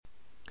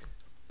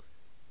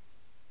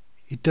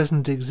It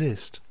doesn't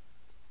exist.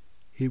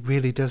 It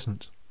really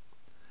doesn't.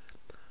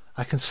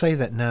 I can say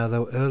that now,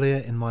 though earlier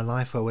in my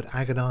life I would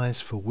agonize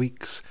for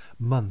weeks,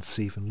 months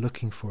even,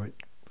 looking for it.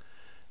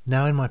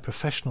 Now in my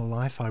professional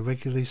life I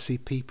regularly see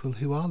people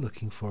who are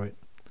looking for it.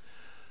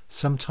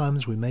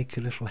 Sometimes we make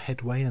a little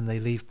headway and they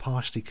leave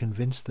partially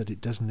convinced that it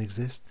doesn't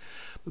exist,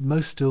 but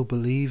most still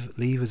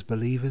leave as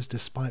believers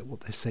despite what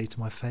they say to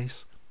my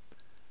face.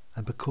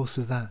 And because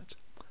of that,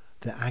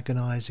 their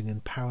agonizing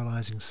and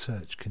paralyzing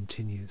search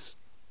continues.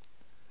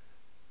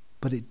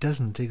 But it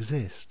doesn't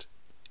exist.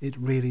 It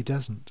really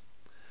doesn't.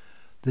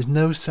 There's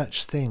no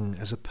such thing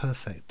as a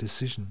perfect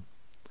decision.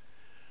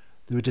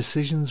 There are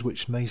decisions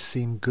which may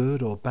seem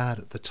good or bad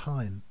at the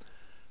time,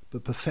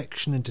 but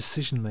perfection in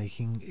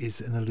decision-making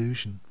is an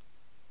illusion.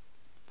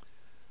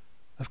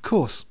 Of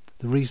course,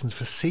 the reasons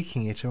for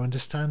seeking it are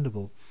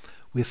understandable.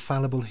 We are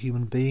fallible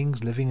human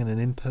beings living in an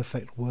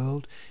imperfect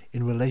world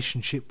in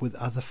relationship with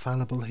other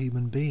fallible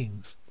human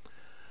beings.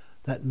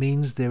 That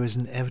means there is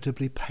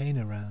inevitably pain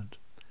around.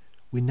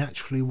 We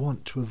naturally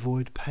want to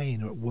avoid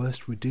pain, or at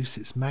worst reduce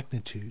its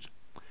magnitude.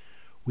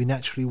 We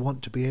naturally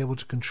want to be able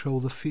to control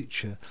the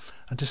future,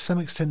 and to some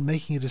extent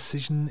making a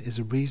decision is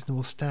a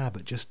reasonable stab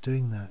at just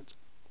doing that.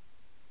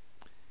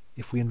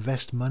 If we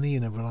invest money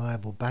in a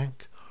reliable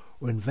bank,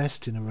 or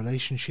invest in a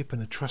relationship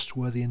in a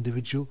trustworthy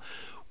individual,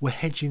 we're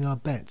hedging our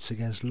bets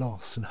against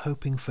loss and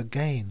hoping for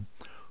gain,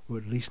 or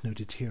at least no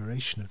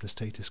deterioration of the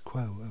status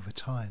quo over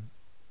time.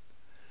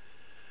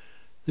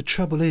 The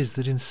trouble is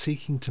that in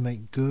seeking to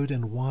make good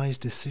and wise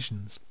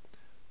decisions,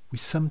 we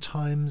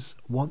sometimes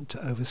want to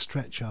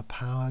overstretch our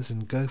powers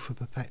and go for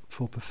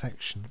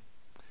perfection,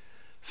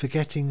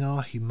 forgetting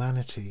our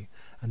humanity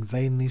and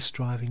vainly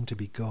striving to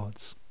be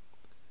gods.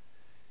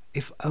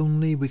 If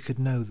only we could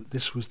know that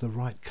this was the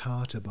right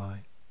car to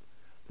buy,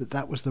 that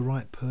that was the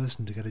right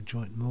person to get a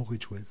joint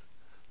mortgage with,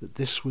 that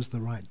this was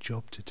the right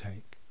job to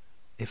take.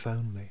 If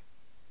only.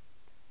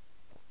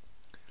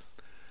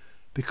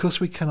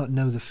 Because we cannot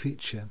know the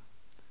future,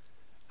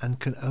 and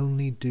can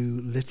only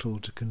do little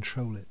to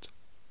control it,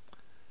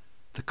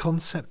 the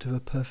concept of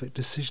a perfect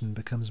decision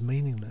becomes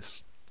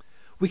meaningless.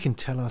 We can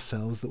tell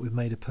ourselves that we've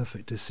made a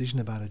perfect decision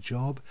about a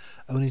job,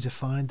 only to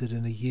find that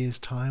in a year's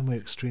time we're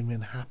extremely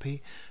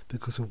unhappy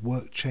because of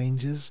work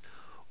changes,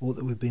 or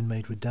that we've been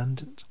made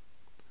redundant.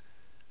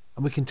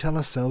 And we can tell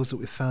ourselves that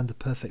we've found the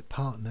perfect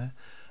partner,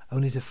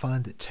 only to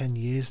find that 10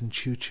 years and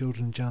 2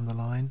 children down the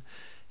line,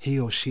 he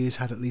or she has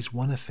had at least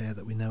one affair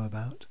that we know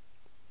about.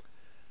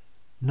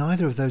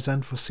 Neither of those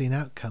unforeseen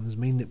outcomes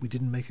mean that we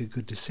didn't make a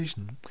good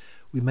decision.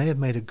 We may have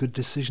made a good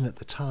decision at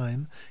the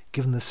time,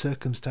 given the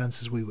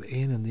circumstances we were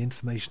in and the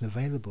information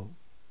available.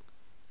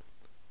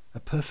 A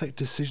perfect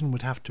decision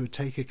would have to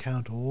take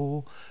account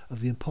all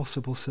of the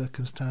impossible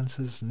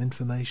circumstances and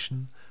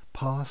information,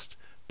 past,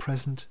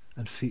 present,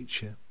 and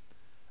future,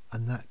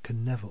 and that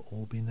can never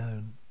all be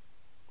known.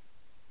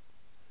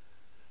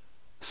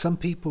 Some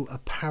people are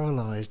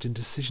paralyzed in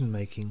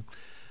decision-making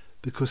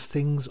because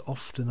things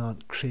often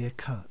aren't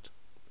clear-cut.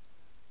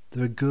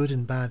 There are good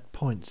and bad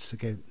points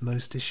about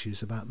most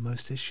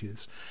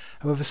issues.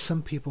 However,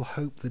 some people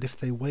hope that if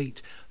they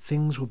wait,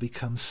 things will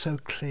become so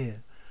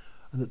clear,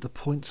 and that the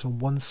points on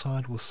one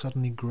side will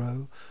suddenly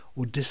grow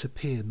or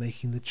disappear,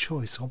 making the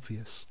choice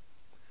obvious.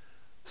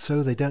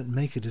 So they don't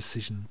make a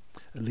decision,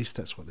 at least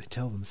that's what they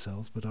tell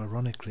themselves, but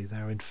ironically they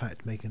are in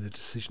fact making a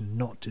decision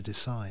not to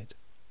decide,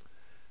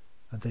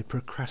 and they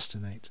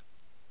procrastinate.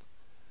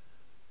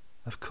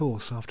 Of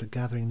course, after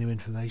gathering new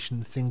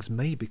information, things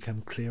may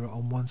become clearer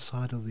on one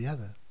side or the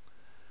other,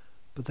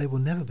 but they will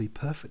never be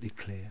perfectly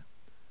clear.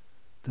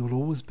 There will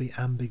always be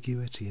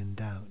ambiguity and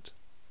doubt.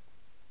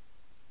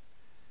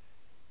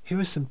 Here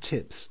are some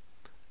tips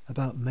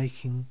about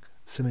making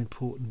some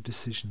important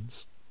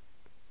decisions.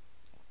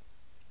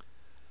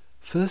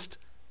 First,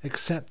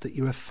 accept that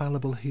you're a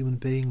fallible human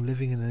being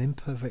living in an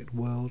imperfect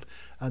world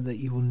and that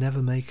you will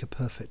never make a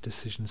perfect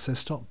decision, so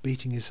stop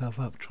beating yourself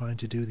up trying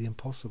to do the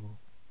impossible.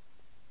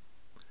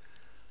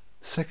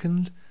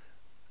 Second,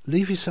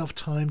 leave yourself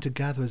time to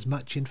gather as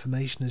much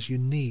information as you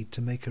need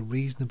to make a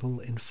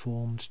reasonable,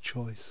 informed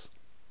choice.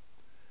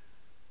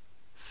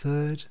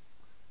 Third,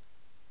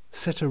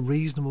 set a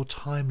reasonable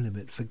time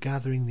limit for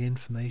gathering the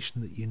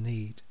information that you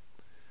need.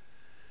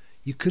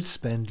 You could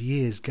spend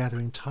years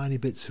gathering tiny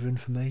bits of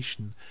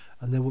information,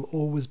 and there will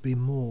always be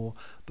more,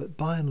 but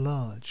by and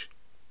large,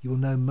 you will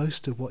know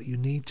most of what you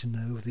need to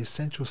know of the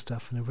essential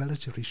stuff in a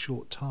relatively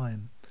short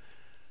time.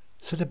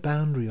 Set a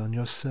boundary on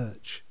your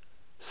search.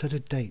 Set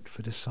a date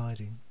for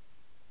deciding.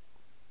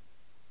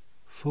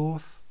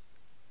 Fourth,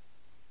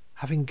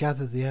 having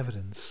gathered the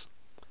evidence,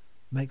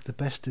 make the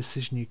best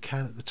decision you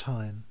can at the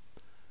time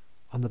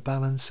on the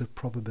balance of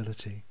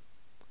probability,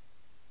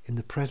 in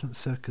the present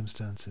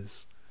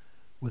circumstances,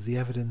 with the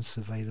evidence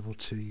available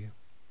to you.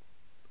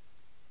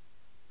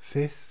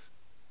 Fifth,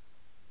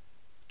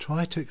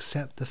 try to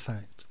accept the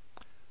fact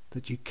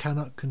that you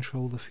cannot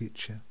control the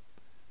future,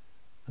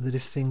 and that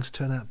if things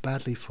turn out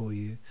badly for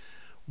you,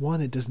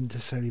 one, it doesn't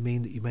necessarily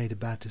mean that you made a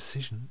bad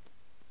decision,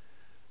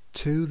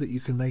 2, that you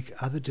can make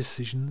other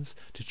decisions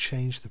to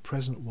change the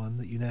present one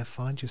that you now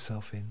find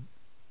yourself in.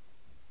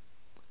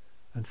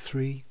 And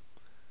 3,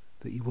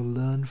 that you will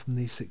learn from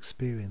this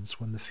experience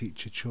when the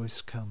future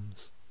choice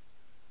comes.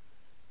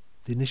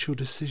 The initial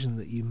decision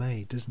that you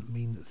made doesn't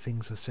mean that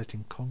things are set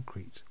in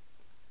concrete.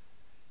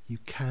 You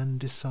can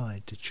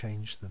decide to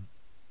change them.